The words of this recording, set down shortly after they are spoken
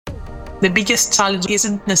The biggest challenge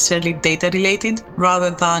isn't necessarily data related,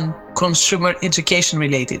 rather than consumer education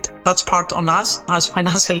related. That's part on us as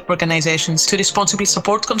financial organizations to responsibly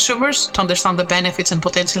support consumers to understand the benefits and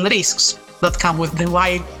potential risks that come with the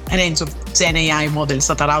wide range of Gen AI models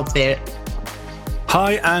that are out there.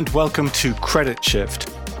 Hi, and welcome to Credit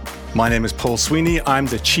Shift. My name is Paul Sweeney. I'm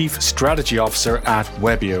the Chief Strategy Officer at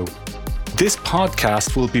Webio. This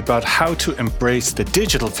podcast will be about how to embrace the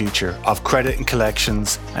digital future of credit and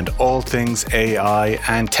collections and all things AI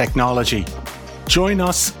and technology. Join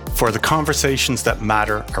us for the conversations that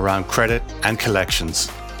matter around credit and collections.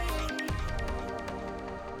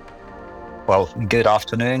 Well, good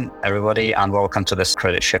afternoon, everybody, and welcome to this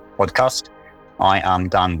Credit Shift podcast. I am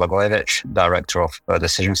Dan Blagojevich, Director of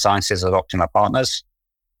Decision Sciences at Optima Partners.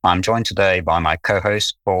 I'm joined today by my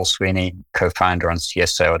co-host, Paul Sweeney, co-founder and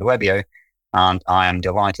CSO at Webio, and I am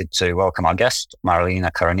delighted to welcome our guest,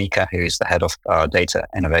 Marilena Karanika, who is the head of data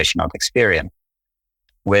innovation at Experian.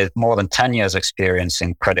 With more than 10 years experience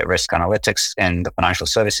in credit risk analytics in the financial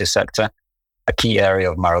services sector, a key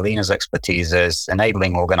area of Marilena's expertise is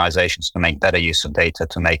enabling organizations to make better use of data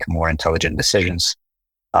to make more intelligent decisions.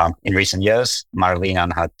 In recent years, Marilena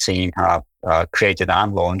and her team have created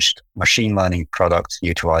and launched machine learning products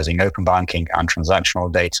utilizing open banking and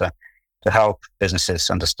transactional data to help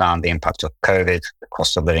businesses understand the impact of COVID, the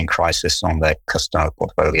cost of living crisis on their customer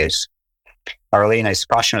portfolios. Marilena is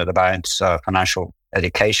passionate about financial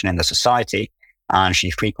education in the society, and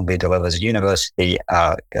she frequently delivers university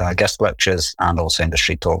guest lectures and also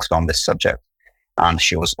industry talks on this subject. And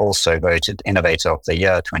she was also voted Innovator of the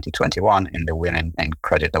Year 2021 in the Women in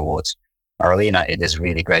Credit Awards. Marilena, it is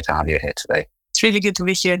really great to have you here today. It's really good to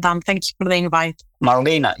be here, Dan. Thank you for the invite.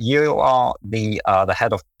 Marilena, you are the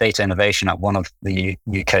head of data innovation at one of the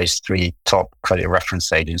UK's three top credit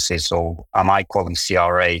reference agencies, or I might call them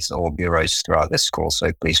CRAs or bureaus throughout this call,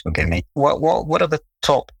 so please forgive me. What are the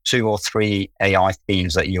top 2 or 3 AI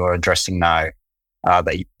themes that you are addressing now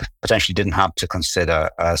that you potentially didn't have to consider,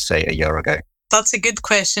 say, a year ago? That's a good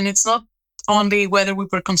question. It's not only whether we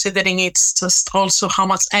were considering it, it's just also how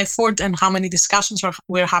much effort and how many discussions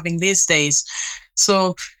we're having these days.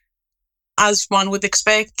 So as one would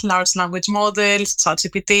expect, large language models,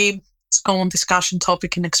 ChatGPT, it's a common discussion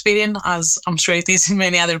topic in Experian, as I'm sure it is in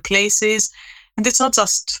many other places. And it's not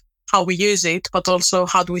just how we use it, but also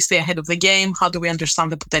how do we stay ahead of the game? How do we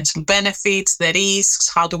understand the potential benefits, the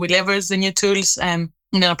risks? How do we leverage the new tools in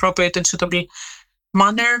an appropriate and suitable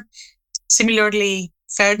manner? Similarly,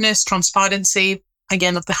 fairness, transparency,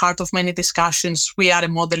 again, at the heart of many discussions. We are a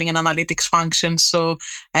modeling and analytics function, so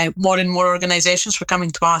more and more organizations were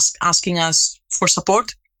coming to us, asking us for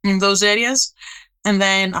support in those areas. And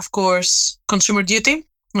then, of course, consumer duty.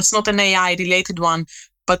 It's not an AI-related one,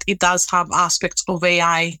 but it does have aspects of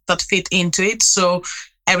AI that fit into it. So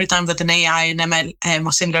every time that an AI and ML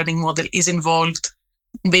machine learning model is involved,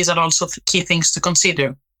 these are also key things to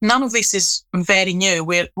consider. None of this is very new.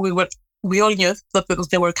 We all knew that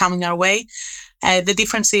they were coming our way. The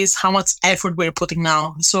difference is how much effort we're putting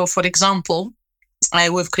now. So, for example,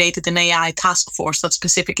 we've created an AI task force that's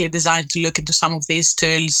specifically designed to look into some of these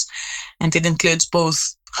tools. And it includes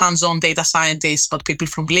both hands-on data scientists, but people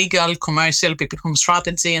from legal, commercial, people from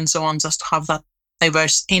strategy, and so on, just to have that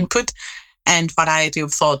diverse input and variety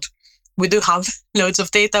of thought. We do have loads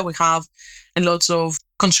of data. We have lots of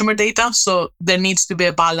consumer data. So there needs to be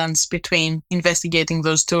a balance between investigating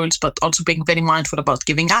those tools, but also being very mindful about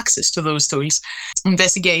giving access to those tools,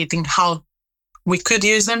 investigating how we could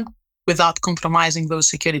use them without compromising those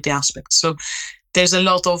security aspects. So there's a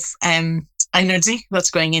lot of energy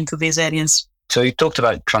that's going into these areas. So you talked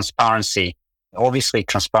about transparency. Obviously,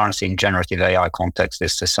 transparency in generative AI context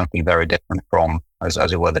is something very different from, as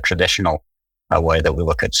it were, the traditional way that we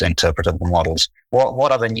look at interpretable models.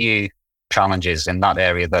 What are the new challenges in that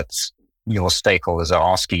area that your stakeholders are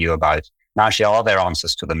asking you about? Now, actually, are there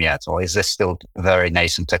answers to them yet? Or is this still very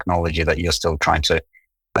nascent technology that you're still trying to,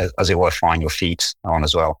 as it were, find your feet on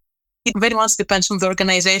as well? It very much depends on the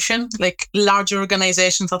organization. Like larger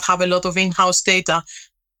organizations that have a lot of in-house data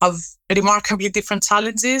have remarkably different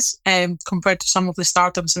challenges compared to some of the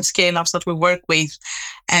startups and scale-ups that we work with.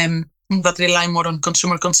 That rely more on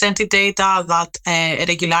consumer consented data, that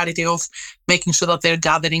regularity of making sure that they're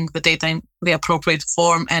gathering the data in the appropriate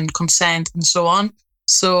form and consent and so on.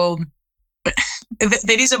 So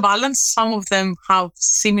there is a balance. Some of them have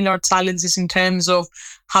similar challenges in terms of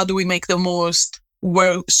how do we make the most,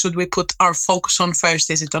 where should we put our focus on first?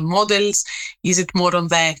 Is it on models? Is it more on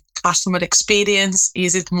the customer experience?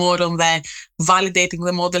 Is it more on the validating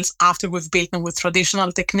the models after we've built them with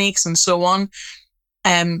traditional techniques and so on?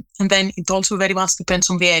 And then it also very much depends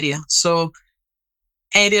on the area. So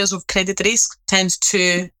areas of credit risk tend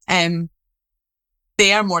to,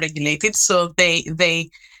 they are more regulated. So they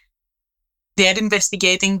are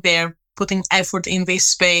investigating, they're putting effort in this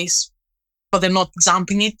space, but they're not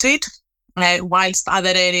jumping into it. Whilst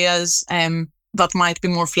other areas that might be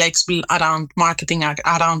more flexible around marketing,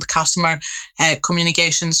 around customer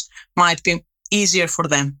communications, might be easier for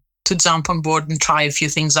them to jump on board and try a few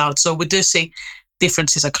things out. So we do see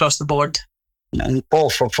differences across the board. And Paul,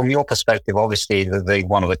 from your perspective, obviously the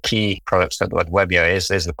one of the key products at Webio is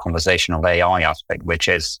the conversational AI aspect, which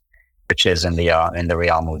is in the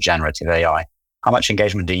realm of generative AI. How much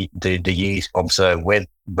engagement do you observe with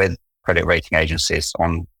credit rating agencies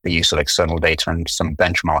on the use of external data and some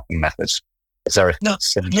benchmarking methods? Is there a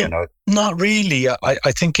synergy? Not really.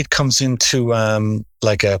 I think it comes into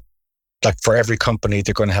like for every company,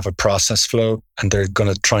 they're going to have a process flow, and they're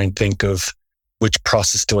going to try and think of which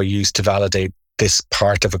process do I use to validate this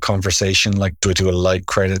part of a conversation. Like, do I do a light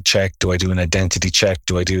credit check? Do I do an identity check?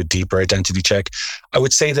 Do I do a deeper identity check? I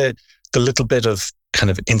would say that the little bit of kind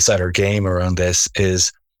of insider game around this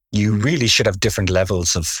is you really should have different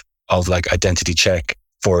levels of like identity check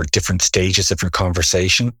for different stages of your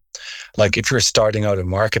conversation. Like if you're starting out a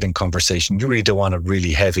marketing conversation, you really don't want a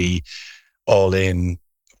really heavy, all in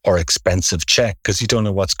or expensive check because you don't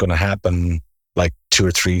know what's going to happen like 2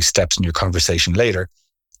 or 3 steps in your conversation later.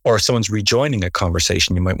 Or if someone's rejoining a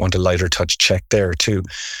conversation, you might want a lighter touch check there too.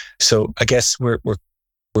 So I guess we're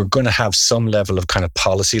going to have some level of kind of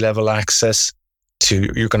policy level access to,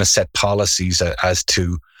 you're going to set policies as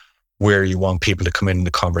to where you want people to come in the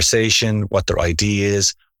conversation, what their ID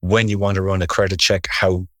is, when you want to run a credit check,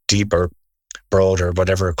 how deep or broad or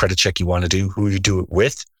whatever credit check you want to do, who you do it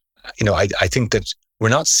with. I think that we're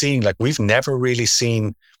not seeing, like we've never really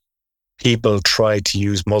seen people try to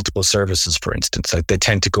use multiple services, for instance. Like they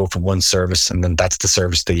tend to go for one service and then that's the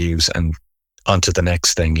service they use and onto the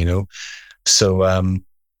next thing, So I'm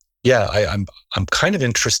kind of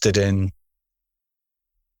interested in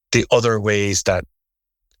the other ways that,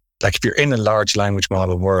 like if you're in a large language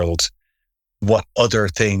model world, what other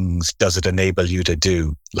things does it enable you to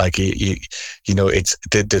do? Like, it's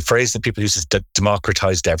the phrase that people use is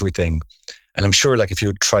democratized everything. And I'm sure like if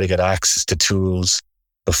you try to get access to tools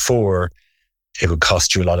before, it would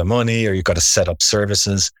cost you a lot of money or you've got to set up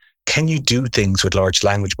services. Can you do things with large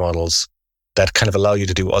language models that kind of allow you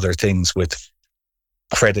to do other things with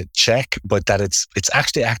credit check, but that it's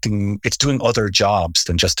actually it's doing other jobs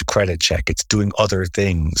than just a credit check. It's doing other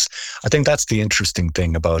things. I think that's the interesting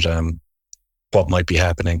thing about what might be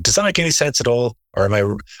happening. Does that make any sense at all? Or am I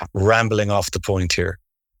rambling off the point here?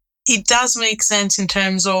 It does make sense in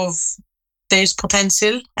terms of there's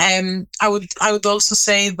potential. I would also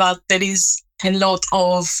say that there is a lot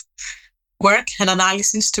of work and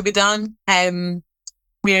analysis to be done.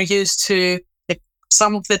 We are used to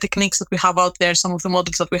some of the techniques that we have out there, some of the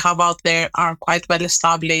models that we have out there are quite well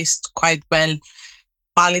established, quite well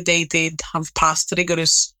validated, have passed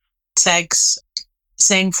rigorous checks.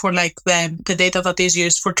 Same for like the data that is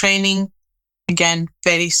used for training. Again,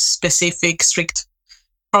 very specific, strict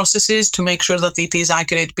processes to make sure that it is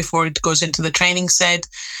accurate before it goes into the training set.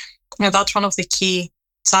 Now, that's one of the key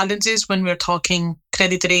challenges when we're talking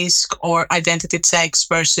credit risk or identity checks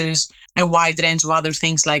versus a wide range of other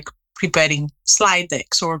things like preparing slide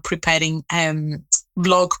decks or preparing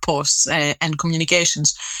blog posts and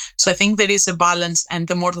communications. So I think there is a balance, and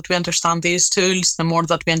the more that we understand these tools, the more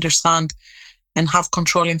that we understand and have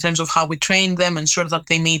control in terms of how we train them, ensure that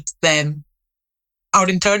they meet our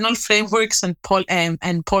internal frameworks and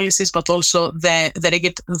policies, but also the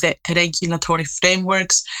regulatory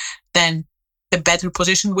frameworks, then the better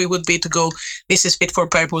position we would be to go, this is fit for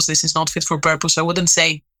purpose, this is not fit for purpose. I wouldn't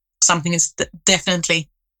say something is definitely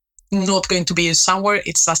not going to be used somewhere.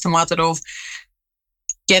 It's just a matter of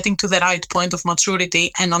getting to the right point of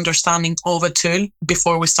maturity and understanding of a tool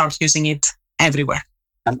before we start using it everywhere.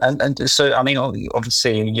 And so, I mean,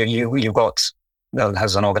 obviously, you've got,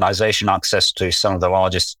 as an organization, access to some of the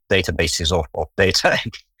largest databases of data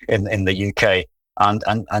in the UK.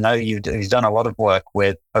 And I know you've done a lot of work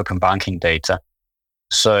with open banking data.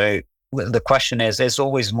 So the question is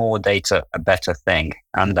always more data a better thing?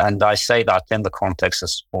 And I say that in the context of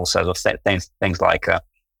also of things like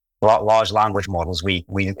large language models. We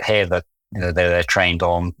hear that they're trained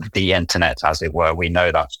on the internet, as it were. We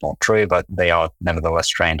know that's not true, but they are nevertheless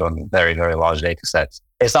trained on very, very large data sets.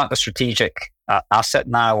 Is that a strategic asset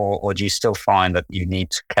now, or do you still find that you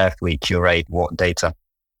need to carefully curate what data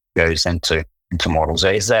goes into models?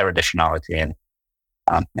 Is there additionality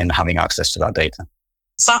in having access to that data?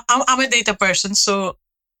 So I'm a data person, so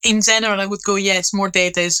in general, I would go, yes, more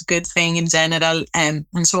data is a good thing in general, and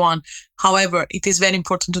so on. However, it is very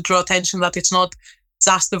important to draw attention that it's not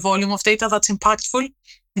just the volume of data that's impactful.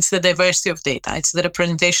 It's the diversity of data. It's the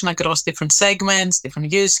representation across different segments,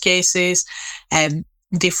 different use cases,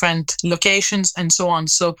 different locations, and so on.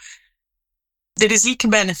 So there is little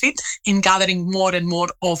benefit in gathering more and more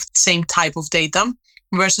of the same type of data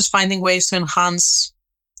versus finding ways to enhance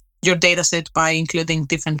your data set by including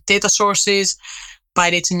different data sources, by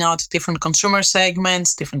reaching out to different consumer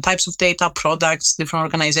segments, different types of data, products, different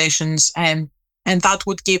organizations, and that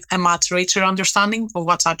would give a much richer understanding of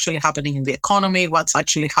what's actually happening in the economy, what's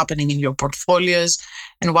actually happening in your portfolios,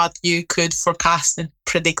 and what you could forecast and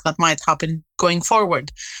predict that might happen going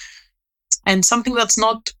forward. And something that's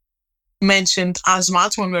not mentioned as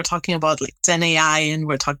much when we're talking about like Gen AI and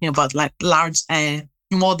we're talking about like large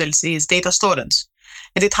models is data storage.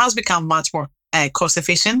 And it has become much more cost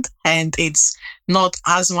efficient, and it's not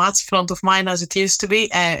as much front of mind as it used to be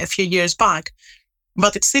a few years back.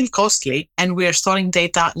 But it's still costly, and we are storing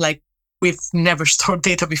data like we've never stored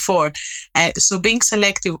data before. So being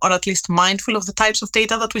selective, or at least mindful of the types of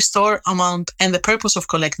data that we store, amount, and the purpose of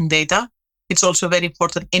collecting data, it's also a very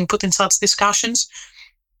important input in such discussions.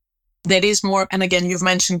 There is more, and again, you've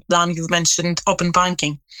mentioned open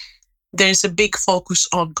banking. There's a big focus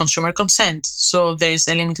on consumer consent. So there's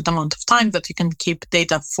a limited amount of time that you can keep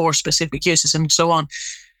data for specific uses and so on.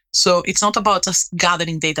 So it's not about just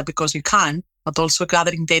gathering data because you can, but also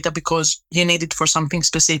gathering data because you need it for something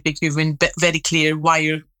specific. You've been very clear why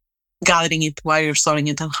you're gathering it, why you're storing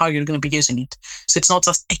it, and how you're going to be using it. So it's not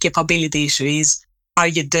just a capability issue. Are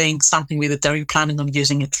you doing something with it? Are you planning on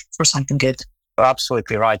using it for something good?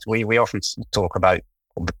 Absolutely right. We often talk about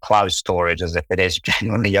the cloud storage as if it is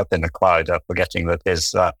genuinely up in the cloud, forgetting that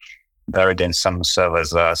it's buried in some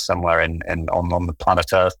servers somewhere on the planet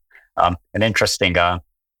Earth. An interesting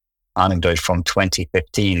anecdote from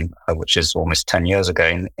 2015, which is almost 10 years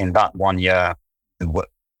ago. In that 1 year,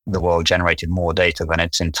 the world generated more data than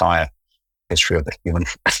its entire history of the human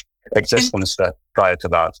existence prior to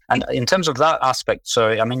that. And in terms of that aspect, so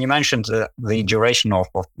I mean, you mentioned the duration of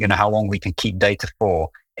how long we can keep data for.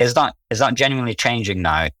 Is that genuinely changing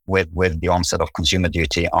now with the onset of consumer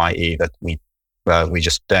duty, i.e., that we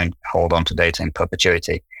just don't hold on to data in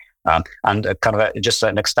perpetuity? And kind of just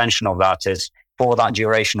an extension of that is, for that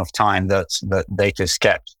duration of time that data is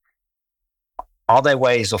kept, are there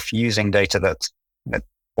ways of using data that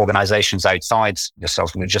organizations outside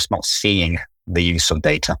yourselves are just not seeing the use of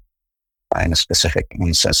data in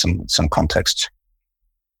some context?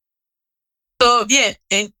 So yeah,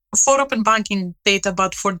 for open banking data,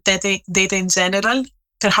 but for data in general,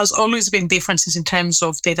 there has always been differences in terms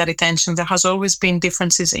of data retention. There has always been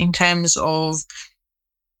differences in terms of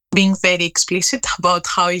being very explicit about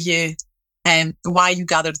how you why you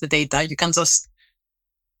gather the data. You can just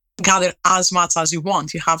gather as much as you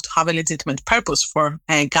want. You have to have a legitimate purpose for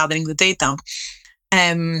gathering the data.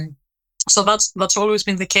 So that's always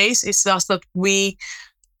been the case. It's just that we,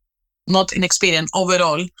 not in Experian,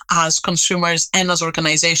 overall, as consumers and as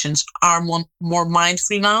organizations, are more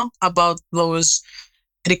mindful now about those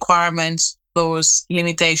requirements, those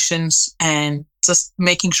limitations, and just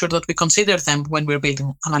making sure that we consider them when we're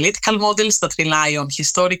building analytical models that rely on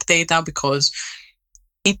historic data, because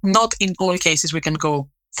not in all cases we can go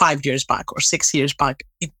 5 years back or 6 years back.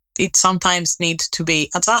 It sometimes needs to be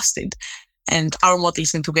adjusted, and our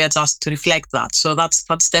models need to be adjusted to reflect that. So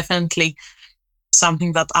that's definitely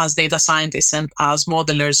something that as data scientists and as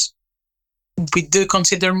modelers, we do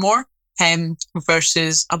consider more,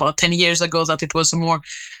 versus about 10 years ago that it was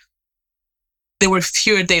there were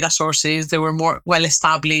fewer data sources, they were more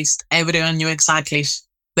well-established, everyone knew exactly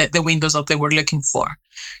the windows that they were looking for.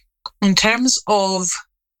 In terms of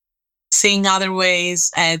seeing other ways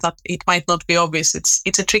that it might not be obvious,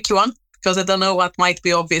 it's a tricky one, because I don't know what might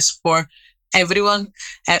be obvious for everyone.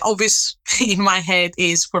 Obvious in my head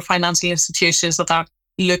is for financial institutions that are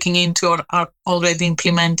looking into or are already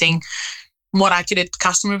implementing more accurate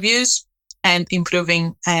customer views and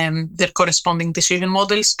improving their corresponding decision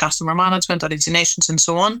models, customer management, originations, and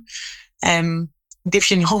so on. If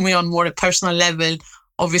you know me on more a personal level,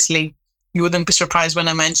 obviously you wouldn't be surprised when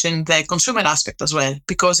I mention the consumer aspect as well,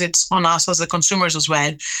 because it's on us as the consumers as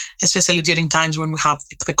well, especially during times when we have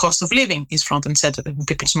the cost of living is front and center in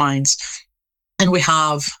people's minds. And we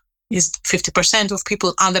have 50% of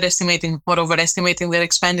people underestimating or overestimating their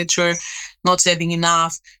expenditure, not saving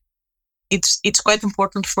enough. It's quite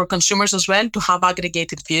important for consumers as well to have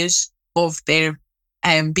aggregated views of their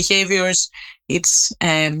behaviors. It's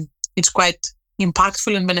quite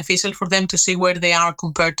impactful and beneficial for them to see where they are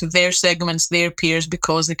compared to their segments, their peers,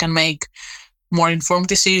 because they can make more informed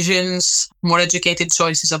decisions, more educated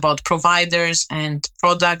choices about providers and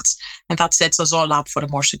products. And that sets us all up for a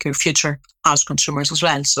more secure future as consumers as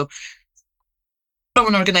well. So from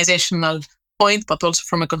an organizational point, but also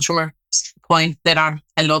from a consumer point, there are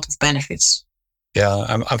a lot of benefits. Yeah,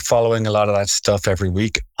 I'm following a lot of that stuff every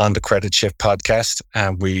week on the Credit Shift podcast,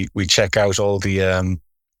 and we check out all the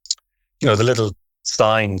the little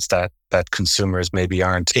signs that consumers maybe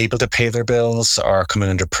aren't able to pay their bills, are coming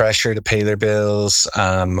under pressure to pay their bills,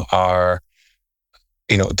 are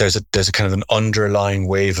there's a kind of an underlying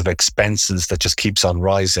wave of expenses that just keeps on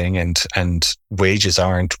rising, and wages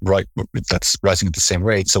aren't that's rising at the same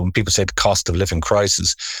rate. So when people say the cost of living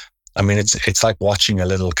crisis, I mean it's like watching a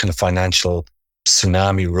little kind of financial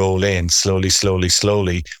tsunami roll in slowly,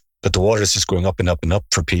 but the water is just going up and up and up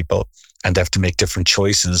for people, and they have to make different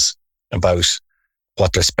choices about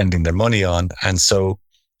what they're spending their money on. And so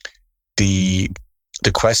the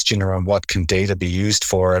question around what can data be used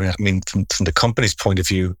for, I mean from the company's point of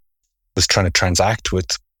view, was trying to transact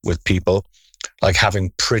with people, like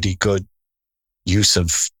having pretty good use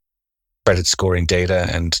of credit scoring data,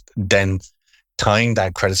 and then tying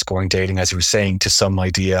that credit scoring data, as you were saying, to some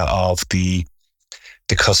idea of the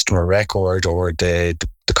customer record or the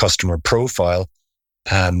customer profile,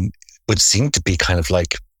 would seem to be kind of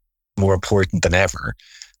like more important than ever.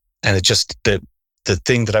 And it just, the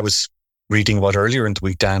thing that I was reading about earlier in the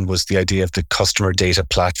week, Dan, was the idea of the customer data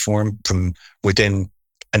platform. From within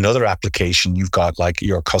another application, you've got like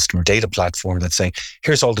your customer data platform that's saying,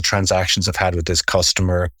 here's all the transactions I've had with this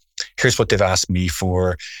customer. Here's what they've asked me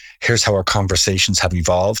for. Here's how our conversations have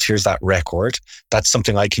evolved. Here's that record. That's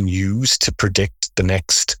something I can use to predict the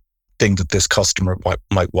next thing that this customer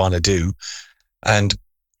might want to do. And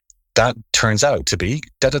that turns out to be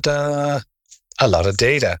a lot of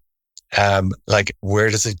data. Like, where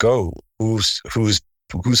does it go? Who's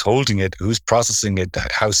holding it? Who's processing it?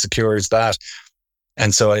 How secure is that?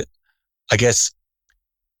 And so I guess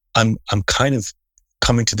I'm kind of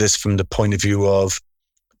coming to this from the point of view of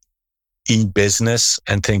e-business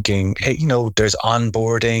and thinking, hey, there's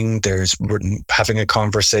onboarding, there's having a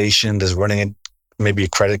conversation, there's running maybe a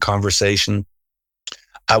credit conversation.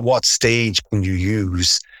 At what stage can you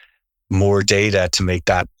use more data to make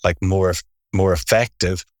that like more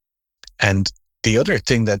effective? And the other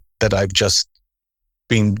thing that I've just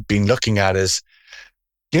been looking at is,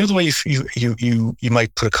 the way you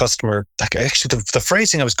might put a customer, like actually the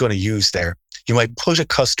phrasing I was going to use there, you might put a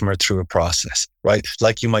customer through a process, right?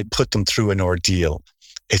 Like you might put them through an ordeal.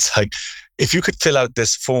 It's like, if you could fill out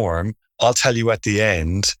this form, I'll tell you at the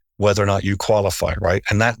end whether or not you qualify, right?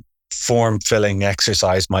 And that form filling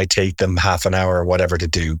exercise might take them half an hour or whatever to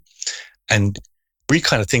do. And we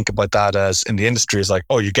kind of think about that as, in the industry, is like,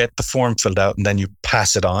 oh, you get the form filled out and then you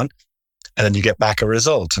pass it on and then you get back a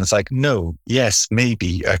result. And it's like, no, yes,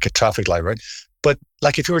 maybe like a traffic light, right? But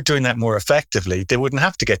like, if you were doing that more effectively, they wouldn't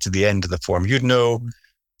have to get to the end of the form. You'd know,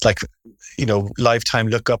 like, lifetime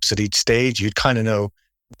lookups at each stage. You'd kind of know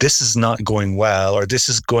this is not going well, or this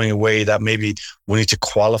is going away that maybe we need to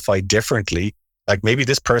qualify differently. Like maybe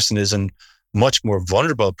this person is a much more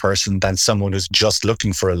vulnerable person than someone who's just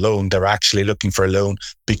looking for a loan. They're actually looking for a loan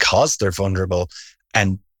because they're vulnerable,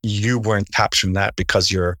 and you weren't capturing that because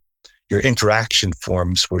your interaction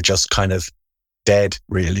forms were just kind of dead,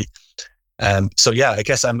 really. So yeah, I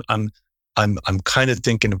guess I'm kind of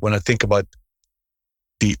thinking, when I think about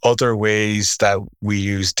the other ways that we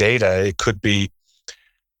use data, it could be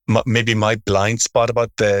maybe my blind spot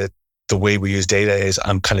about the way we use data is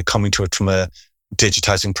I'm kind of coming to it from a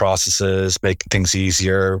digitizing processes, making things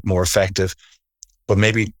easier, more effective. But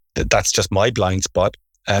maybe that's just my blind spot.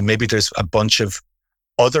 Maybe there's a bunch of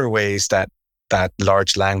other ways that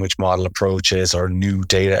large language model approaches or new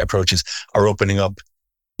data approaches are opening up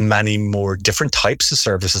many more different types of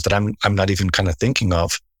services that I'm not even kind of thinking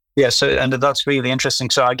of. Yeah, so, and that's really interesting.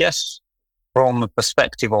 So I guess from a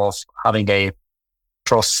perspective of having a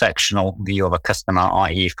cross-sectional view of a customer,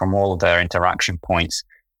 i.e. from all of their interaction points,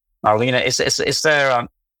 Marilena,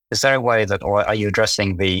 is there a way that, or are you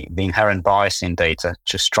addressing the inherent bias in data,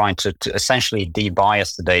 just trying to essentially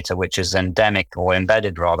de-bias the data, which is endemic or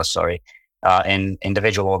embedded rather, in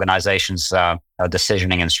individual organizations'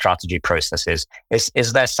 decisioning and strategy processes?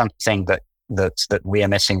 Is there something that we are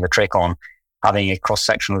missing the trick on, having a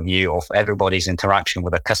cross-sectional view of everybody's interaction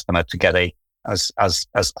with a customer to get as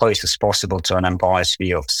close as possible to an unbiased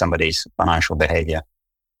view of somebody's financial behavior?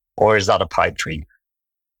 Or is that a pipe dream?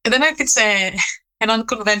 And then I could say an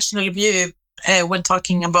unconventional view when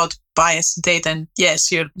talking about bias data. And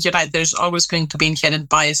yes, you're right. There's always going to be inherent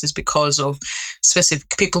biases because of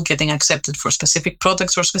specific people getting accepted for specific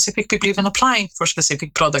products, or specific people even applying for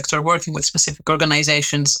specific products, or working with specific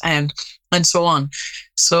organizations, and so on.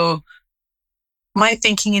 So my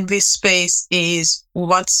thinking in this space is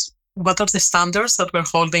what are the standards that we're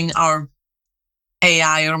holding our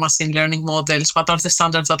AI or machine learning models? What are the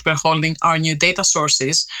standards that we're holding our new data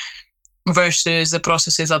sources versus the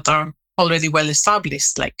processes that are already well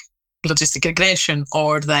established, like logistic regression,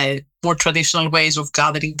 or the more traditional ways of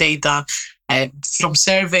gathering data from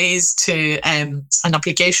surveys to an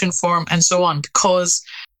application form and so on? Because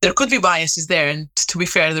there could be biases there, and to be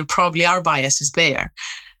fair, there probably are biases there.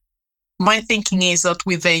 My thinking is that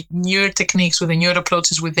with the newer techniques, with the newer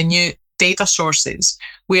approaches, with the new data sources,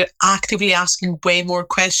 we're actively asking way more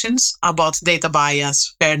questions about data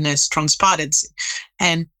bias, fairness, transparency.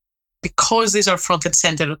 And because these are front and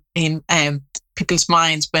center in people's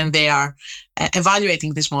minds when they are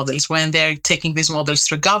evaluating these models, when they're taking these models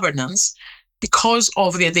through governance, because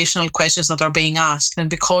of the additional questions that are being asked, and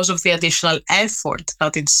because of the additional effort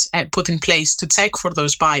that it's put in place to check for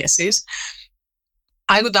those biases,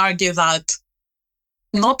 I would argue that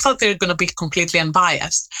not that they're going to be completely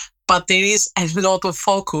unbiased, but there is a lot of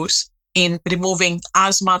focus in removing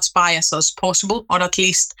as much bias as possible, or at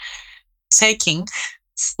least checking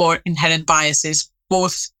for inherent biases,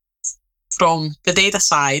 both from the data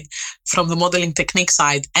side, from the modeling technique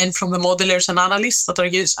side, and from the modelers and analysts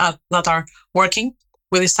that are working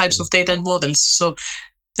with these types of data and models. So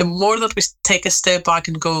the more that we take a step back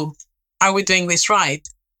and go, are we doing this right?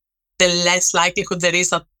 The less likelihood there is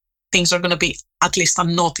that things are going to be at least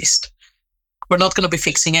unnoticed. We're not going to be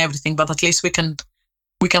fixing everything, but at least we can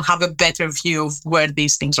have a better view of where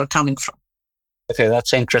these things are coming from. Okay,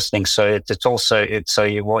 that's interesting. So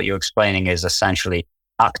what you're explaining is essentially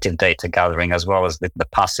active data gathering as well as the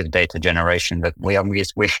passive data generation that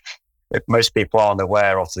most people aren't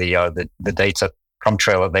aware of the data crumb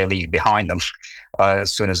trail that they leave behind them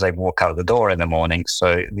as soon as they walk out the door in the morning.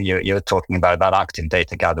 So you're talking about that active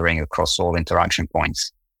data gathering across all interaction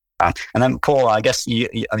points. And then, Paul, I guess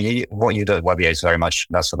what you do at Webio is very much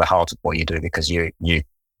that's at the heart of what you do, because you've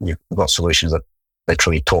got solutions that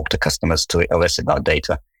literally talk to customers to elicit that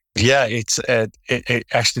data. Yeah, it's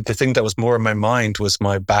actually the thing that was more in my mind was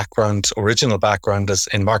my original background as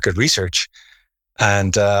in market research,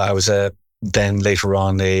 and I was then later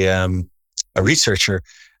on a researcher.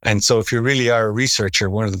 And so, if you really are a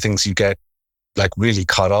researcher, one of the things you get like really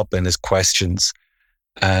caught up in is questions.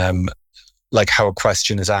 Like how a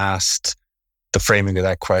question is asked, the framing of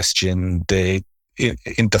that question,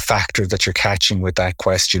 in the factor that you're catching with that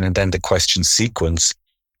question, and then the question sequence.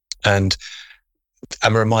 And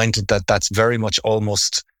I'm reminded that that's very much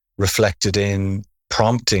almost reflected in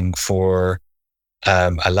prompting for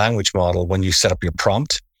a language model. When you set up your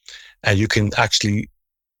prompt, and you can actually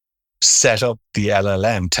set up the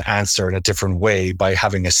LLM to answer in a different way by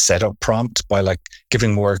having a setup prompt, by like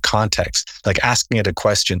giving more context, like asking it a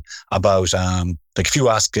question about, like if you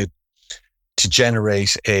ask it to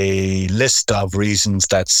generate a list of reasons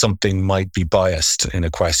that something might be biased in a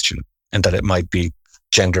question, and that it might be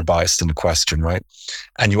gender biased in a question, right?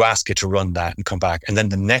 And you ask it to run that and come back. And then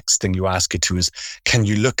the next thing you ask it to is, can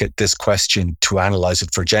you look at this question to analyze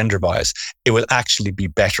it for gender bias? It will actually be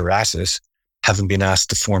better at it, having been asked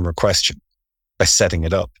the former question, by setting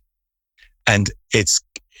it up. And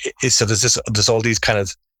so there's all these kind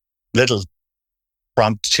of little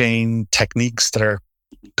prompt chain techniques that are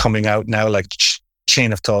coming out now, like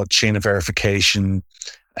chain of thought, chain of verification.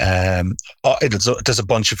 There's a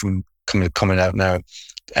bunch of them coming out now.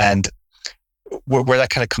 And where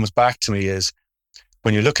that kind of comes back to me is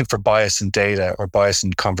when you're looking for bias in data or bias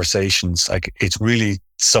in conversations, like it's really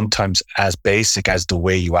sometimes as basic as the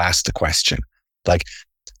way you ask the question. Like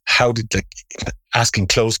asking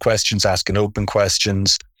closed questions, asking open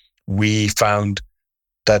questions, we found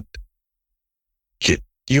that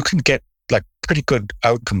you can get like pretty good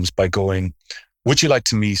outcomes by going, would you like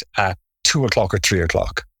to meet at 2:00 or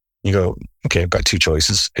 3:00? You go, okay, I've got two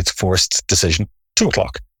choices. It's a forced decision. 2:00.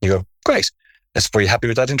 You go, great. Were you happy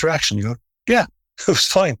with that interaction? You go, yeah, it was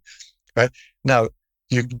fine. Right? Now,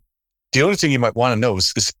 the only thing you might want to know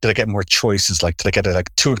is did I get more choices? Like, did I get it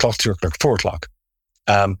like 2:00, 3:00,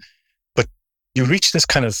 4:00? But you reach this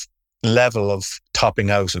kind of level of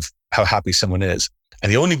topping out of how happy someone is.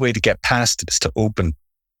 And the only way to get past it is to open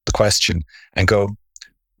the question and go,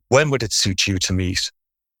 when would it suit you to meet?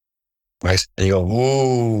 Right? And you go,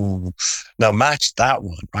 whoa, now match that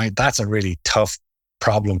one, right? That's a really tough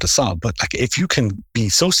problem to solve. But like, if you can be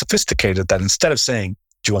so sophisticated that instead of saying,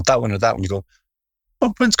 do you want that one or that one? You go,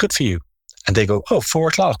 oh, when's good for you? And they go, oh,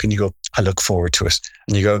 4:00. And you go, I look forward to it.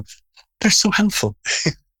 And you go, they're so helpful.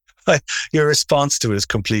 Your response to it is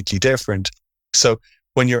completely different. So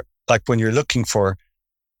when you're looking for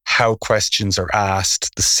how questions are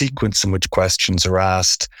asked, the sequence in which questions are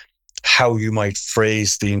asked, how you might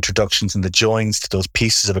phrase the introductions and the joins to those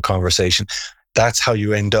pieces of a conversation, that's how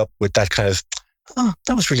you end up with that kind of, oh,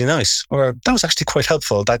 that was really nice, or that was actually quite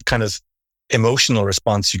helpful, that kind of emotional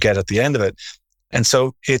response you get at the end of it. And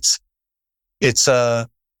so it's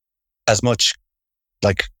as much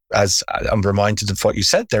like, as I'm reminded of what you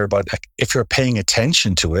said there about, like, if you're paying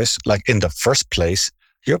attention to it, like in the first place,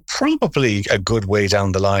 you're probably a good way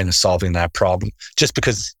down the line of solving that problem just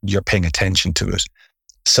because you're paying attention to it.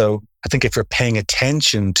 So I think if you're paying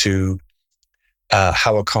attention to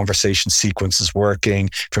how a conversation sequence is working,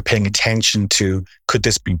 if you're paying attention to, could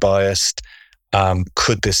this be biased?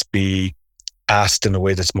 Could this be asked in a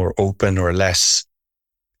way that's more open or less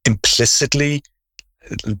implicitly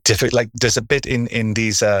difficult? Like, there's a bit in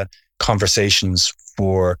these conversations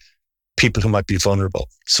for people who might be vulnerable.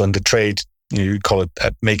 So in the trade, you call it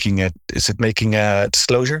making a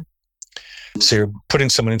disclosure? So you're putting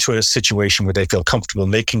someone into a situation where they feel comfortable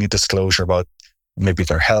making a disclosure about maybe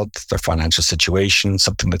their health, their financial situation,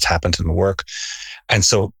 something that's happened in the work. And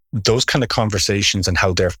so those kind of conversations and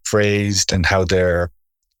how they're phrased and how they're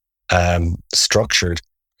structured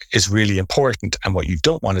is really important. And what you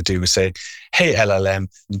don't want to do is say, hey, LLM,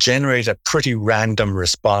 generate a pretty random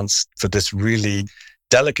response for this really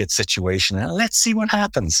delicate situation and let's see what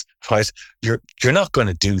happens, right? You're not going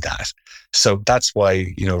to do that. So that's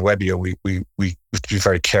why, Webio, we have to be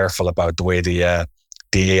very careful about the way the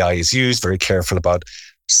AI is used, very careful about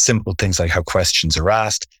simple things like how questions are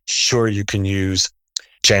asked. Sure, you can use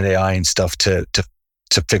Gen AI and stuff to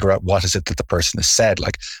figure out what is it that the person has said.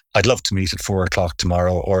 Like, I'd love to meet at 4:00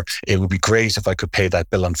 tomorrow, or it would be great if I could pay that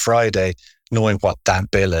bill on Friday, knowing what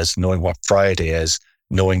that bill is, knowing what Friday is,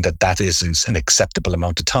 knowing that is an acceptable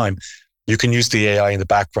amount of time. You can use the AI in the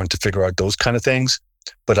background to figure out those kind of things,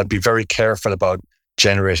 but I'd be very careful about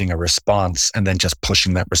generating a response and then just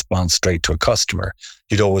pushing that response straight to a customer.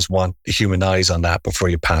 You'd always want human eyes on that before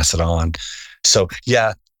you pass it on. So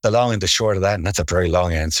yeah, the long and the short of that, and that's a very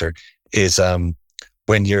long answer, is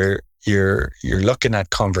when you're looking at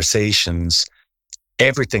conversations,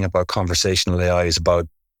 everything about conversational AI is about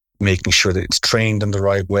making sure that it's trained in the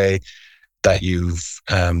right way, that you've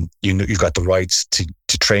got the rights to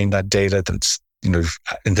train that data. That's,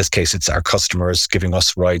 in this case, it's our customers giving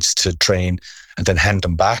us rights to train and then hand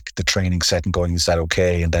them back the training set and going, is that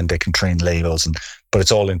okay? And then they can train labels, but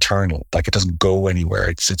it's all internal. Like, it doesn't go anywhere.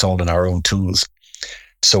 It's all in our own tools.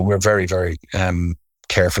 So we're very, very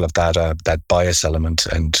careful of that bias element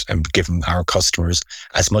and giving our customers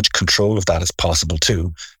as much control of that as possible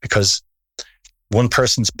too, because one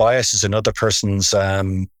person's bias is another person's.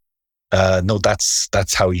 No,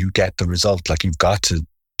 that's how you get the result. Like, you've got to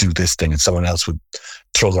do this thing, and someone else would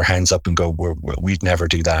throw their hands up and go, we'd never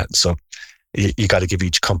do that. So you got to give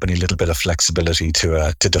each company a little bit of flexibility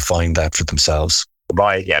to define that for themselves.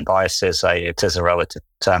 Right, yeah, bias is a relative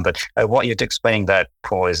term, but what you're explaining there,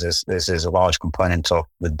 Paul, is a large component of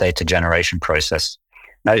the data generation process.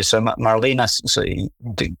 Now, so Marilena,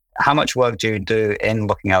 how much work do you do in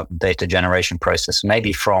looking at the data generation process,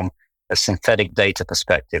 maybe from a synthetic data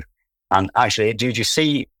perspective? And actually, do you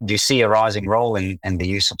see a rising role in the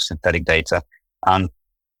use of synthetic data? And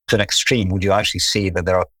to an extreme, would you actually see that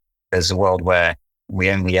there's a world where we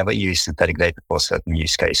only ever use synthetic data for certain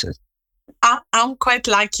use cases? I'm quite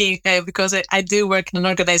lucky because I do work in an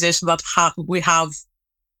organization that we have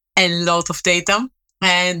a lot of data,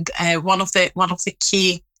 and one of the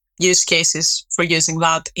key use cases for using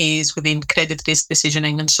that is within credit risk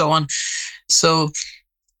decisioning and so on. So,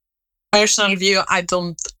 personal view, I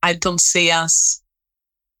don't see us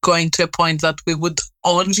going to a point that we would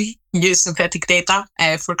only use synthetic data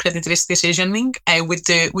for credit risk decisioning.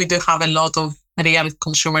 We do have a lot of real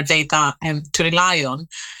consumer data to rely on.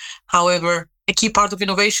 However, a key part of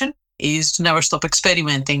innovation is to never stop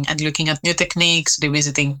experimenting and looking at new techniques,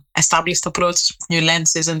 revisiting established approaches, new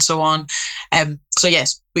lenses, and so on. So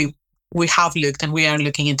yes, we have looked and we are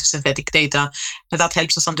looking into synthetic data, and that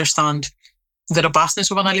helps us understand the robustness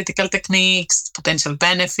of analytical techniques, potential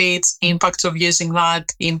benefits, impacts of using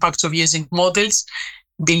models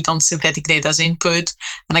built on synthetic data as input,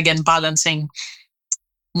 and again, balancing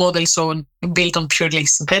models built on purely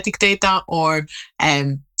synthetic data or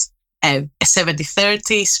a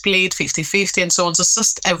 70-30 split, 50-50, and so on. So it's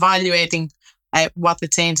just evaluating what the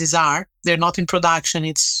changes are. They're not in production.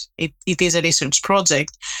 It is a research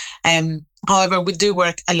project. However, we do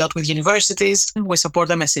work a lot with universities. We support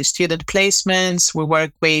them as student placements. We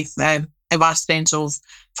work with a vast range of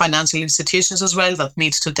financial institutions as well that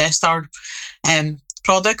need to test our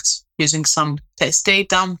products using some test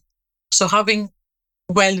data. So having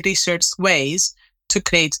well-researched ways to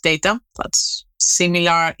create data that's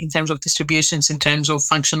similar in terms of distributions, in terms of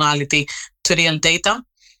functionality to real data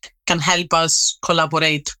can help us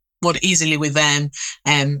collaborate more easily with them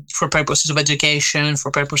for purposes of education,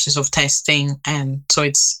 for purposes of testing. And so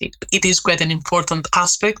it is quite an important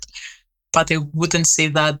aspect, but I wouldn't say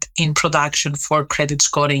that in production for credit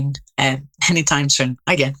scoring anytime soon.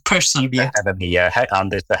 Again, personal view.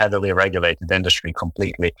 And it's a heavily regulated industry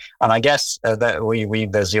completely. And I guess that we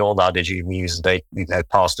there's the old adage, we use the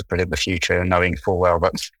past to predict the future, knowing full well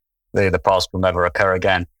that the past will never occur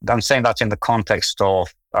again. I'm saying that in the context of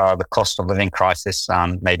the cost of living crisis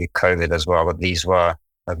and maybe COVID as well. But these were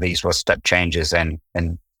step changes and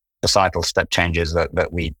societal step changes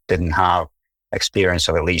that we didn't have experience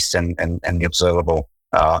of, at least in the observable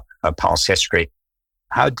past history.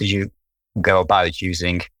 How did you go about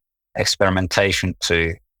using experimentation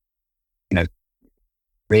to,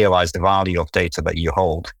 realize the value of data that you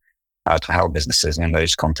hold to help businesses in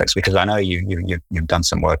those contexts? Because I know you've done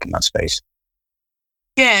some work in that space.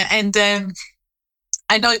 Yeah, and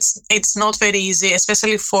I know it's not very easy,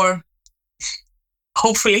 especially for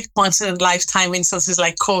hopefully once in a lifetime instances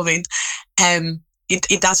like COVID.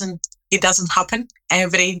 It doesn't happen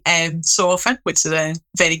every so often, which is a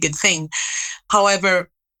very good thing. However,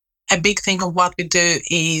 a big thing of what we do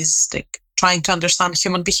is trying to understand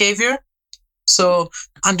human behavior. So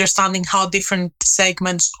understanding how different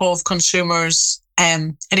segments of consumers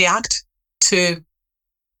react to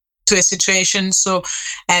a situation. So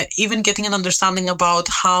even getting an understanding about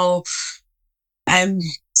how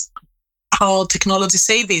technology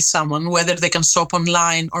saves someone, whether they can shop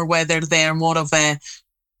online or whether they're more of a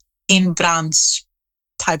in-branch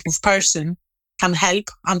type of person, can help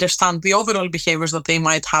understand the overall behaviors that they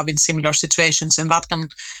might have in similar situations. And that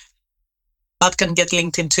can get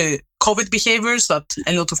linked into COVID behaviors, that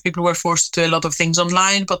a lot of people were forced to do a lot of things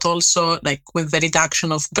online, but also with the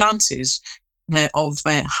reduction of branches of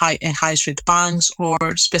high street banks or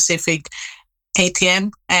specific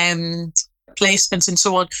ATM placements and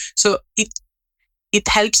so on. So it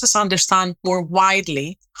helps us understand more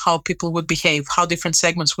widely how people would behave, how different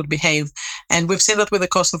segments would behave. And we've seen that with the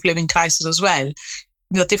cost of living crisis as well.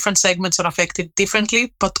 The different segments are affected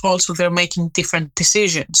differently, but also they're making different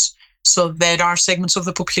decisions. So there are segments of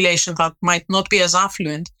the population that might not be as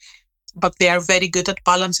affluent, but they are very good at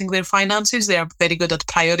balancing their finances. They are very good at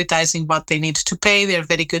prioritizing what they need to pay. They're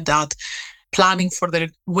very good at planning for their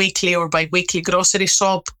weekly or bi-weekly grocery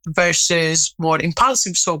shop versus more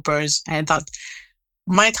impulsive shoppers and that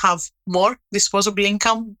might have more disposable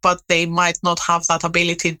income, but they might not have that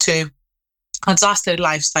ability to adjust their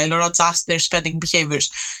lifestyle or adjust their spending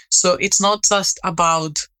behaviors. So it's not just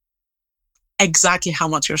about exactly how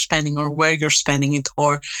much you're spending or where you're spending it,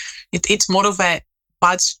 or it's more of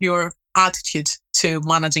what's your attitude to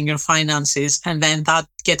managing your finances. And then that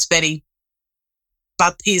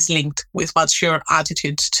is linked with what's your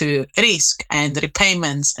attitude to risk and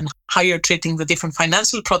repayments and how you're treating the different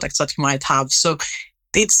financial products that you might have. So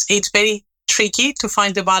it's very tricky to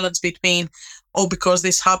find the balance between, because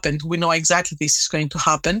this happened, we know exactly this is going to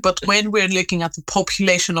happen. But when we're looking at the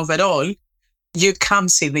population overall, you can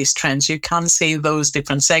see these trends, you can see those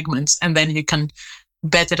different segments, and then you can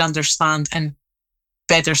better understand and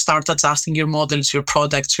better start adjusting your models, your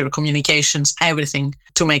products, your communications, everything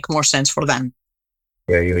to make more sense for them.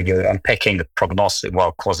 Yeah, you're unpicking the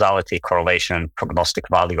causality, correlation, prognostic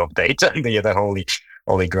value of data, the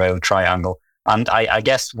holy grail triangle. And I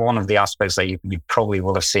guess one of the aspects that you probably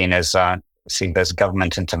will have seen is there's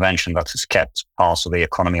government intervention that has kept parts of the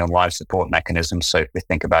economy on life support mechanisms. So if we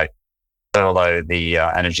think about furlough, the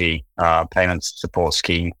energy payments support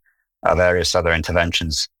scheme, various other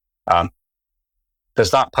interventions,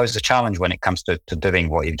 does that pose a challenge when it comes to doing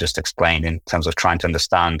what you've just explained in terms of trying to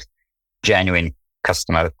understand genuine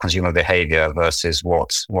consumer behavior versus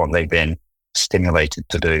what they've been stimulated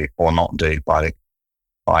to do or not do by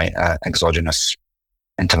exogenous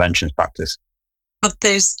interventions factors? But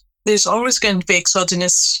there's always going to be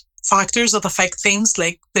exogenous factors that affect things.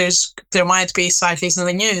 Like there might be cycles in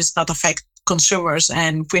the news that affect consumers,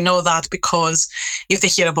 and we know that because if they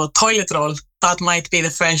hear about toilet roll, that might be the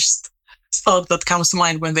first thought that comes to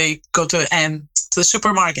mind when they go to the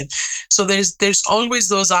supermarket. So there's always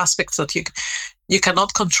those aspects that you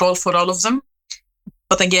cannot control for all of them.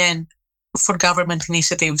 But again, for government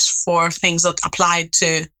initiatives, for things that apply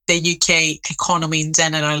to the UK economy in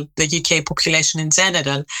general, the UK population in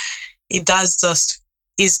general, it does just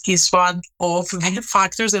is one of the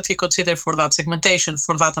factors that you consider for that segmentation,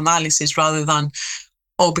 for that analysis, rather than,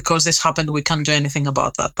 oh, because this happened, we can't do anything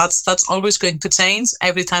about that. That's always going to change.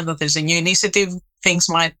 Every time that there's a new initiative, things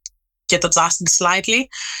might get adjusted slightly.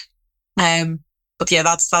 But yeah,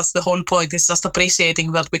 that's the whole point. It's just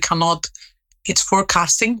appreciating that we cannot, it's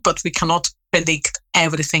forecasting, but we cannot predict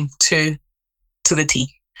everything to the T.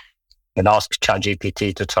 You can ask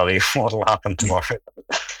ChatGPT to tell you what will happen tomorrow.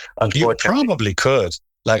 You probably could.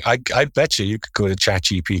 Like, I bet you could go to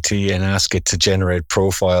ChatGPT and ask it to generate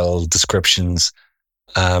profile descriptions,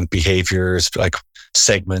 behaviors, like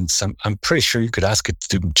segments. I'm pretty sure you could ask it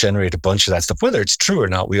to generate a bunch of that stuff. Whether it's true or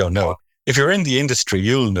not, we don't know. If you're in the industry,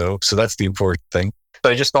 you'll know. So that's the important thing.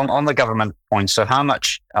 So just on the government point, so how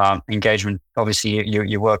much engagement, obviously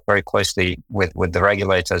you work very closely with the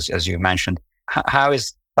regulators, as you mentioned. How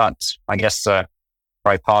is that, I guess,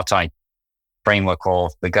 tripartite framework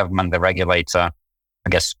of the government, the regulator, I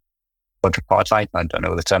guess, quadripartite, I don't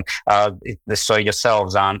know the term, so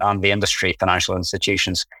yourselves and the industry, financial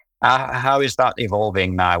institutions, how is that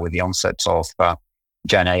evolving now with the onset of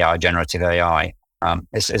Gen AI, generative AI? Are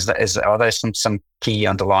there some key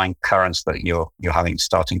underlying currents that you're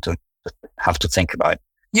starting to have to think about?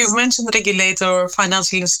 You've mentioned regulator,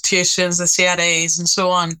 financial institutions, the CRAs, and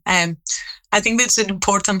so on. I think that's an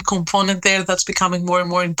important component there that's becoming more and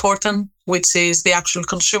more important, which is the actual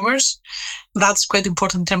consumers. That's quite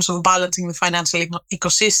important in terms of balancing the financial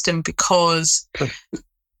ecosystem, because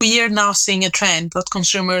we are now seeing a trend that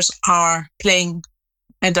consumers are playing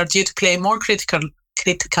and are due to play a more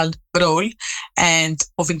critical role and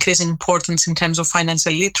of increasing importance in terms of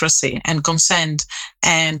financial literacy and consent,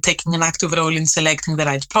 and taking an active role in selecting the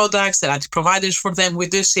right products, the right providers for them. We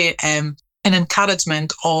do see an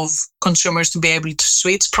encouragement of consumers to be able to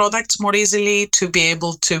switch products more easily, to be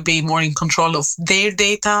able to be more in control of their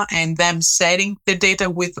data and them sharing their data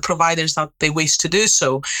with the providers that they wish to do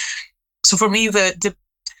so. So for me, the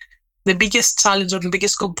biggest challenge or the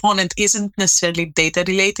biggest component isn't necessarily data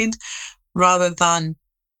related, rather than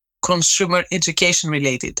consumer education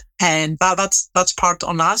related. And that's part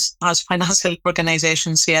on us as financial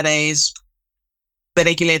organizations, CRAs, the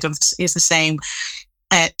regulators is the same,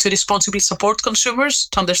 to responsibly support consumers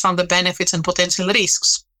to understand the benefits and potential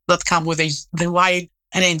risks that come with the wide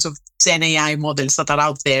range of Gen AI models that are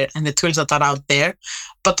out there and the tools that are out there.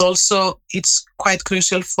 But also it's quite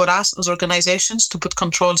crucial for us as organizations to put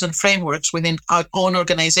controls and frameworks within our own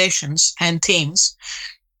organizations and teams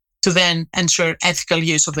to then ensure ethical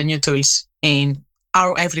use of the new tools in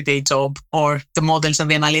our everyday job or the models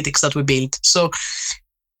and the analytics that we build. So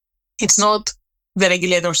it's not the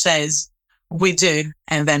regulator says we do,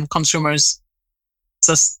 and then consumers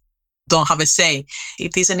just don't have a say.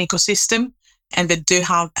 It is an ecosystem, and they do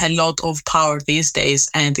have a lot of power these days,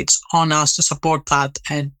 and it's on us to support that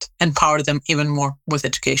and empower them even more with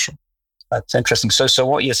education. That's interesting. So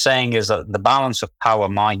what you're saying is that the balance of power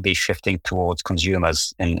might be shifting towards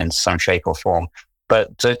consumers in some shape or form.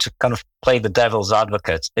 But to kind of play the devil's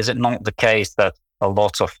advocate, is it not the case that a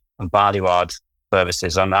lot of value-add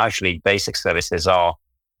services and actually basic services are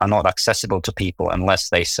not accessible to people unless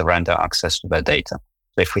they surrender access to their data?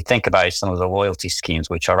 So if we think about some of the loyalty schemes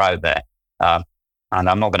which are out there, and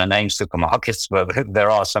I'm not going to name supermarkets, but there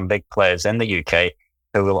are some big players in the UK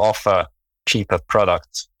who will offer cheaper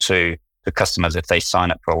products to customers if they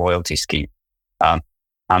sign up for a loyalty scheme.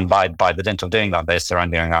 And by the dint of doing that, they're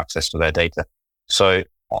surrendering access to their data. So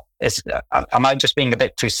am I just being a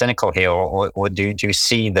bit too cynical here, or do you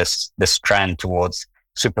see this trend towards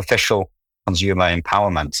superficial consumer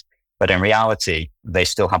empowerment, but in reality, they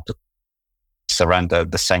still have to surrender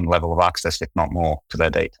the same level of access, if not more, to their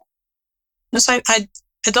data? Yes, I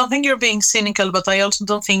don't think you're being cynical, but I also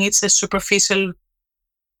don't think it's a superficial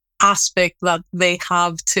aspect that they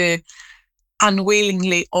have to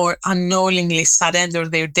unwillingly or unknowingly surrender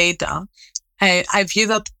their data. I view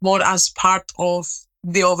that more as part of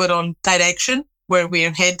the overall direction where we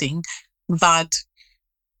are heading, that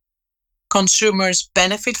consumers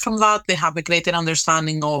benefit from that. They have a greater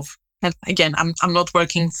understanding of, and again, I'm not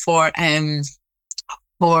working for a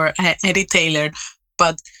retailer,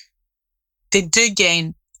 but they do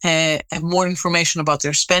gain more information about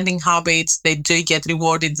their spending habits. They do get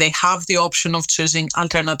rewarded. They have the option of choosing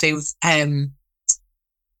alternative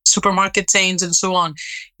supermarket chains and so on.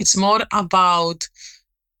 It's more about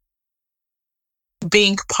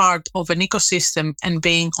being part of an ecosystem and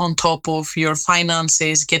being on top of your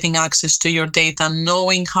finances, getting access to your data,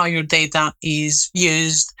 knowing how your data is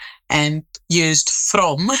used and used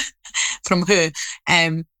from who,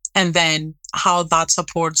 and then how that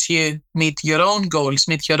supports you meet your own goals,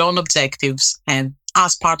 meet your own objectives, and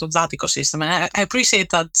as part of that ecosystem. And I appreciate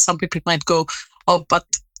that some people might go, oh, but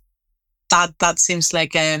that seems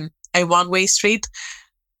like a one-way street.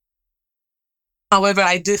 However,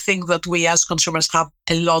 I do think that we as consumers have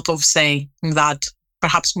a lot of say in that,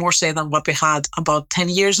 perhaps more say than what we had about 10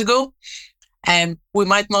 years ago. And we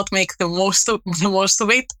might not make the most of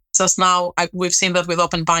it. Just now, we've seen that with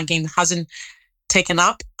open banking hasn't taken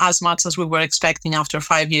up as much as we were expecting after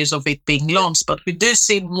 5 years of it being launched. But we do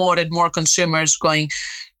see more and more consumers going,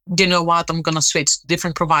 you know what, I'm going to switch to a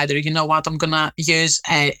different provider. You know what, I'm going to use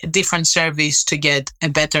a different service to get a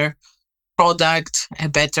better product, a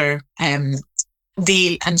better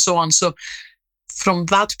deal, and so on. So from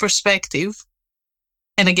that perspective,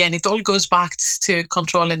 and again, it all goes back to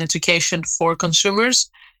control and education for consumers.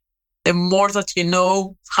 The more that you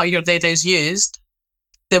know how your data is used,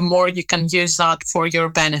 the more you can use that for your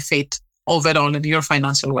benefit overall and your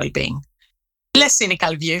financial well-being. Less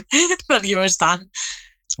cynical view than yours, Dan.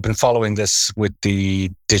 I've been following this with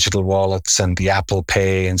the digital wallets and the Apple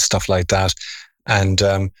Pay and stuff like that. And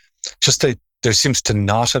there seems to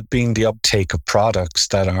not have been the uptake of products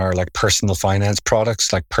that are like personal finance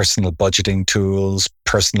products, like personal budgeting tools,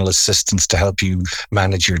 personal assistance to help you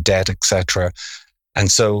manage your debt, etc.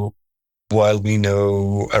 And so while we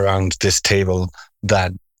know around this table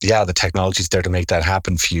that, yeah, the technology is there to make that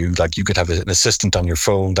happen for you, like you could have an assistant on your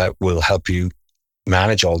phone that will help you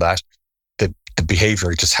manage all that, the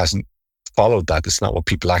behavior just hasn't followed that. It's not what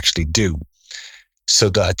people actually do. So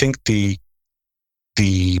I think the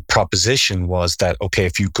proposition was that, okay,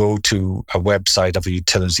 if you go to a website of a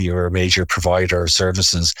utility or a major provider of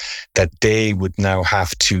services, that they would now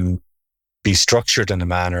have to be structured in a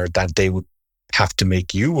manner that they would have to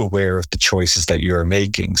make you aware of the choices that you're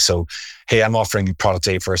making. So, hey, I'm offering you product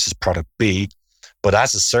A versus product B, but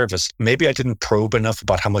as a service, maybe I didn't probe enough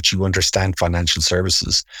about how much you understand financial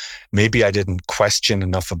services. Maybe I didn't question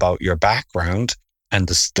enough about your background and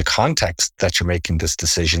the context that you're making this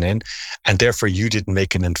decision in, and therefore you didn't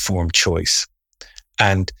make an informed choice.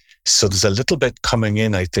 And so there's a little bit coming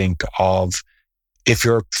in, I think, of if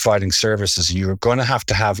you're providing services, you're going to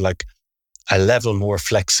have like a level more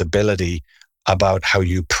flexibility about how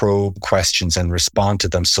you probe questions and respond to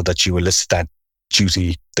them so that you elicit that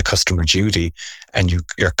duty, the customer duty, and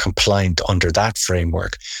you're compliant under that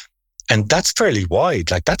framework. And that's fairly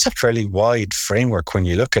wide. Like that's a fairly wide framework when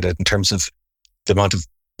you look at it in terms of the amount of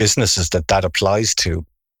businesses that applies to.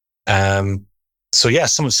 So yeah,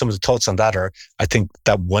 some of the thoughts on that are, I think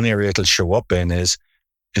that one area it'll show up in is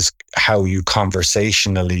how you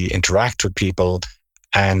conversationally interact with people,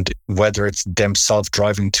 and whether it's them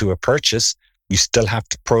self-driving to a purchase, you still have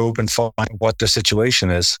to probe and find what their situation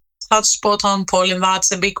is. That's spot on, Paul, and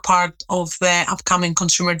that's a big part of the upcoming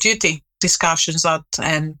consumer duty discussions that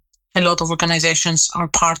a lot of organizations are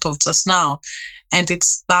part of just now. And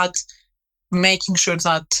it's that making sure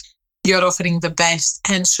that you're offering the best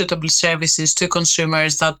and suitable services to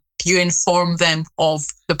consumers, that you inform them of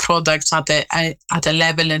the products at a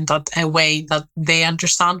level and at a way that they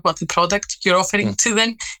understand what the product you're offering to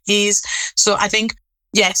them is. So I think,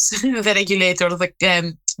 yes, the regulator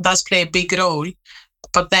does play a big role,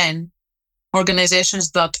 but then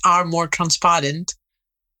organizations that are more transparent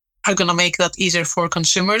are going to make that easier for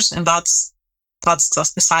consumers, and that's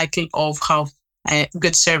just the cycle of how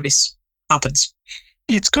good service happens.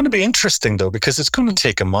 It's going to be interesting though, because it's going to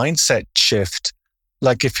take a mindset shift.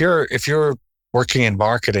 Like if you're working in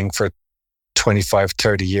marketing for 25,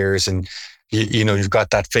 30 years and you know, you've got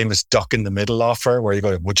that famous duck in the middle offer where you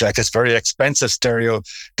go, would you like this very expensive stereo,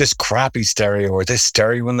 this crappy stereo, or this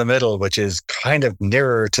stereo in the middle, which is kind of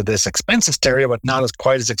nearer to this expensive stereo, but not as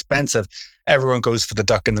quite as expensive. Everyone goes for the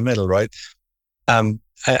duck in the middle, right?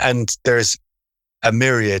 And there's a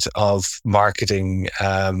myriad of marketing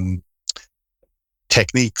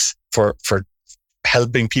techniques for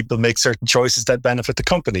helping people make certain choices that benefit the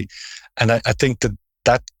company. And I think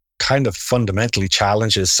that kind of fundamentally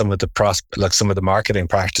challenges some of the marketing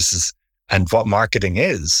practices and what marketing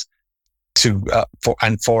is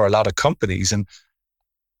for a lot of companies. And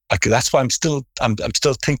that's why I'm still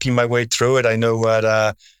thinking my way through it. I know what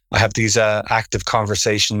I have these active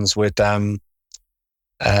conversations with some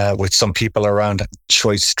people around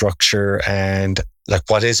choice structure and like,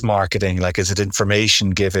 what is marketing? Like, is it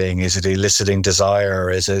information giving? Is it eliciting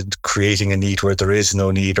desire? Is it creating a need where there is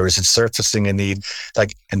no need? Or is it surfacing a need?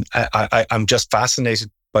 Like, and I'm just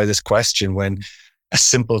fascinated by this question when a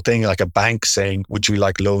simple thing like a bank saying, would you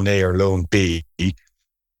like loan A or loan B?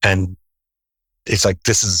 And it's like,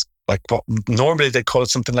 this is like what normally they call it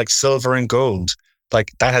something like silver and gold.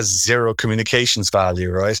 like that has zero communications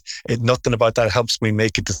value, right? Nothing about that helps me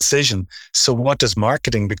make a decision. So what does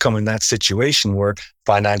marketing become in that situation where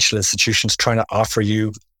financial institutions trying to offer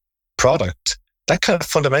you product? That kind of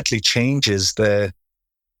fundamentally changes the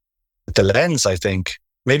lens, I think,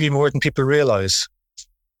 maybe more than people realize.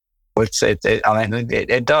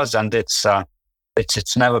 It does, and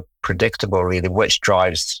it's never predictable really which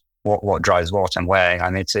drives what drives what and where. I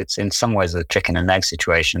mean, it's in some ways a chicken and egg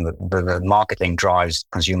situation. The marketing drives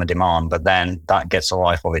consumer demand, but then that gets a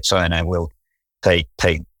life of its own and will it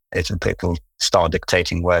will start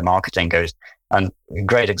dictating where marketing goes. And a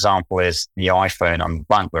great example is the iPhone and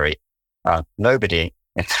BlackBerry. Nobody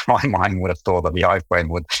in my mind would have thought that the iPhone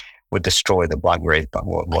would destroy the BlackBerry. But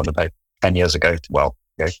what about 10 years ago? Well,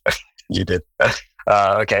 you did.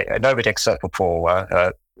 Okay, nobody except for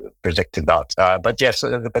Paul predicted that. But yes,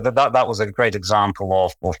 that was a great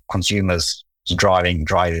example of consumers driving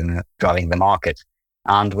the market.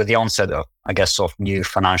 And with the onset of, I guess, of new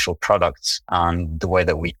financial products and the way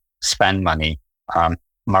that we spend money,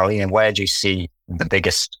 Marilena, where do you see the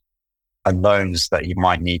biggest unknowns that you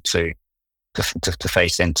might need to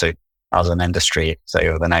face into as an industry, say,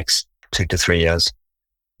 over the next 2 to 3 years?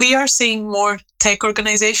 We are seeing more tech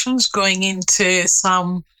organizations going into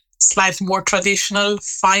some slightly more traditional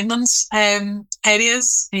finance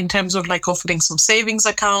areas in terms of like offering some savings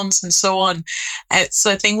accounts and so on.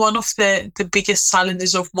 So I think one of the biggest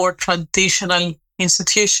challenges of more traditional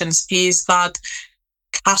institutions is that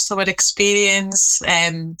customer experience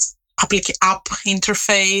and app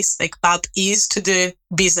interface, like that is to do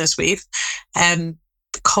business with.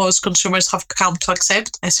 Because consumers have come to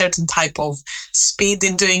accept a certain type of speed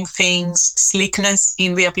in doing things, slickness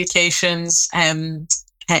in the applications,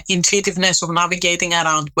 intuitiveness of navigating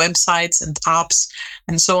around websites and apps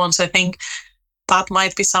and so on. So I think that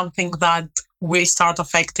might be something that will start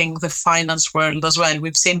affecting the finance world as well.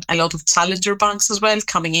 We've seen a lot of challenger banks as well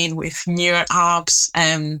coming in with newer apps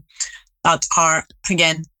that are,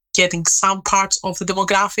 again, getting some parts of the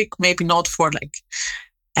demographic, maybe not for like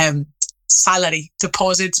salary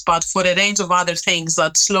deposits, but for a range of other things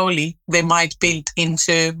that slowly they might build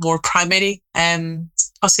into more primary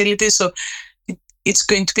facilities. So it's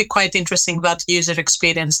going to be quite interesting, that user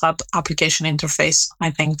experience, that application interface,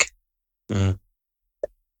 I think. Mm.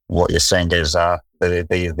 What you're saying is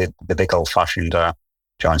the big old-fashioned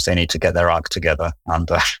giants, they need to get their act together and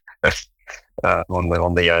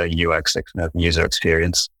on the UX user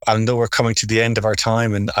experience. I know we're coming to the end of our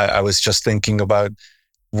time, and I was just thinking about,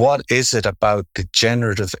 what is it about the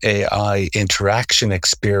generative AI interaction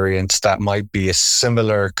experience that might be a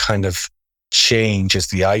similar kind of change as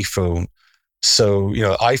the iPhone? So,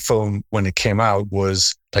 iPhone, when it came out,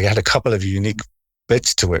 was like, it had a couple of unique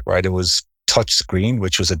bits to it, right? It was touch screen,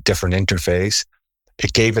 which was a different interface.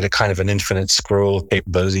 It gave it a kind of an infinite scroll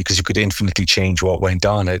capability because you could infinitely change what went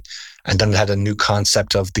on it. And then it had a new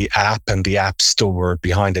concept of the app and the app store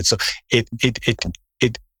behind it. So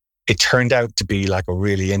it turned out to be like a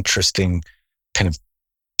really interesting kind of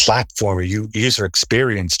platform or user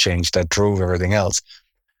experience change that drove everything else.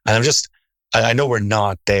 And I know we're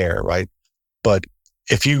not there, right? But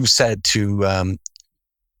if you said to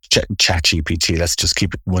ChatGPT, let's just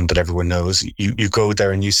keep it one that everyone knows, you go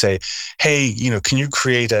there and you say, hey, can you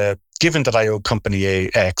create given that I owe company A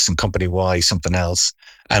X and company Y something else,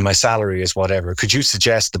 and my salary is whatever, could you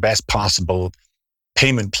suggest the best possible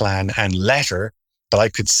payment plan and letter that I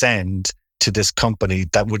could send to this company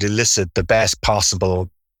that would elicit the best possible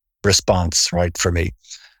response, right, for me?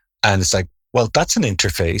 And it's like, well, that's an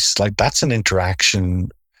interface, like that's an interaction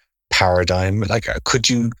paradigm. Like,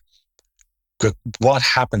 what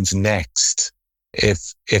happens next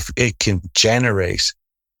if it can generate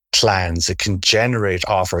plans, it can generate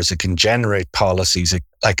offers, it can generate policies,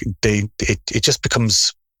 it just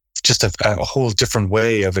becomes just a whole different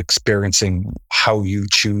way of experiencing how you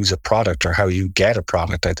choose a product or how you get a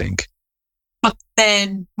product, I think. But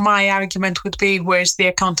then my argument would be, where's the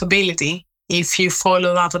accountability if you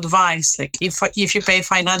follow that advice? Like if you pay a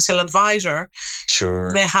financial advisor,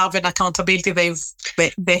 sure, they have an accountability.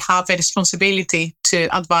 They have a responsibility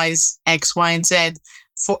to advise X, Y, and Z.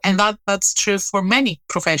 And that's true for many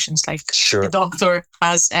professions. Like sure, the doctor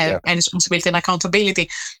has a responsibility and accountability.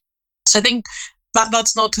 So I think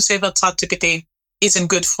that's not to say that ChatGPT isn't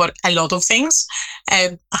good for a lot of things.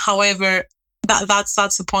 However, that's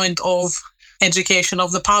the point of education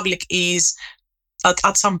of the public, is that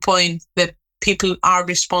at some point the people are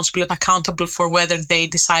responsible and accountable for whether they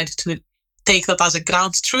decide to take that as a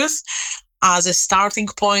ground truth, as a starting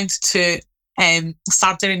point to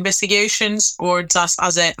start their investigations, or just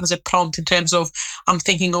as a prompt in terms of, I'm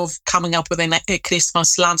thinking of coming up with a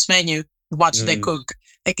Christmas lunch menu. what should I cook?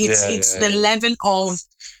 Like it's the level of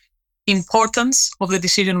importance of the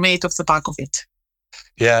decision made off the back of it.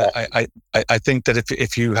 Yeah, I think that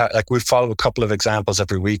if you like, we follow a couple of examples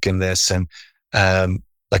every week in this, and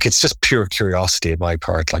like it's just pure curiosity on my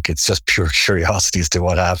part. Like it's just pure curiosity as to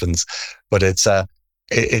what happens. But it's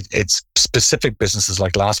specific businesses.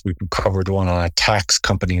 Like last week we covered one on a tax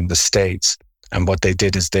company in the States, and what they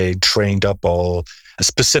did is they trained up a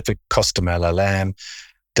specific custom LLM.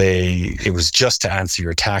 It was just to answer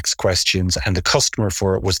your tax questions, and the customer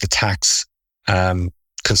for it was the tax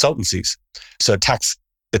consultancies. So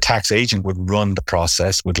the tax agent would run the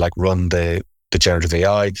process, would like run the generative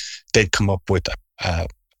AI. They'd come up with a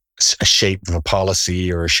shape of a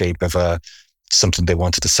policy or a shape of something they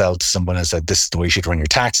wanted to sell to someone and said, this is the way you should run your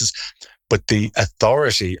taxes. But the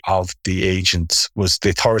authority of the agents was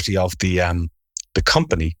the authority of the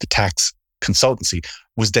company, the tax consultancy,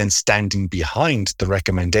 was then standing behind the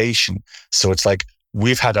recommendation. So it's like,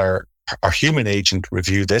 we've had our human agent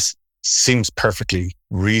review this, seems perfectly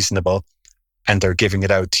reasonable, and they're giving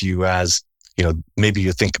it out to you as, maybe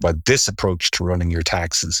you think about this approach to running your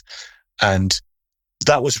taxes. And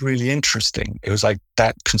that was really interesting. It was like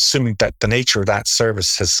that the nature of that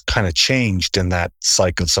service has kind of changed in that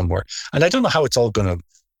cycle somewhere. And I don't know how it's all going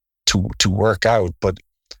to work out, but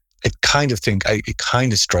it kind of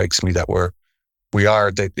strikes me that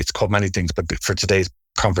it's called many things, but for today's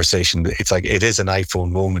conversation, it's like it is an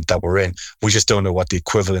iPhone moment that we're in. We just don't know what the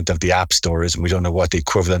equivalent of the App Store is, and we don't know what the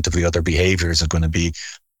equivalent of the other behaviors are going to be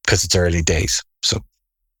because it's early days. So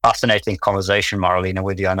fascinating conversation, Marilena,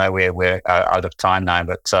 with you. I know we're out of time now,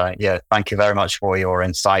 but thank you very much for your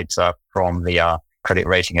insights from the credit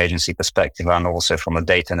rating agency perspective and also from the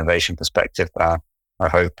data innovation perspective. I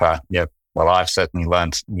hope, I've certainly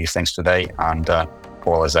learned new things today, and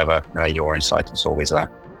Paul, as ever, your insight is always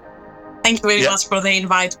there. Thank you very much for the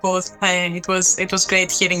invite, both. It was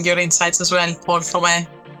great hearing your insights as well, Paul, from a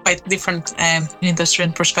quite different industry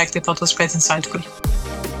and perspective. That was quite insightful.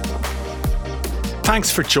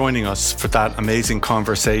 Thanks for joining us for that amazing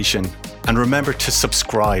conversation. And remember to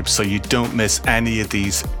subscribe so you don't miss any of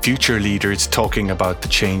these future leaders talking about the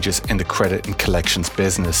changes in the credit and collections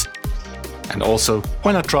business. And also,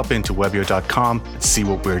 why not drop into webio.com and see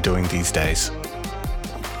what we're doing these days?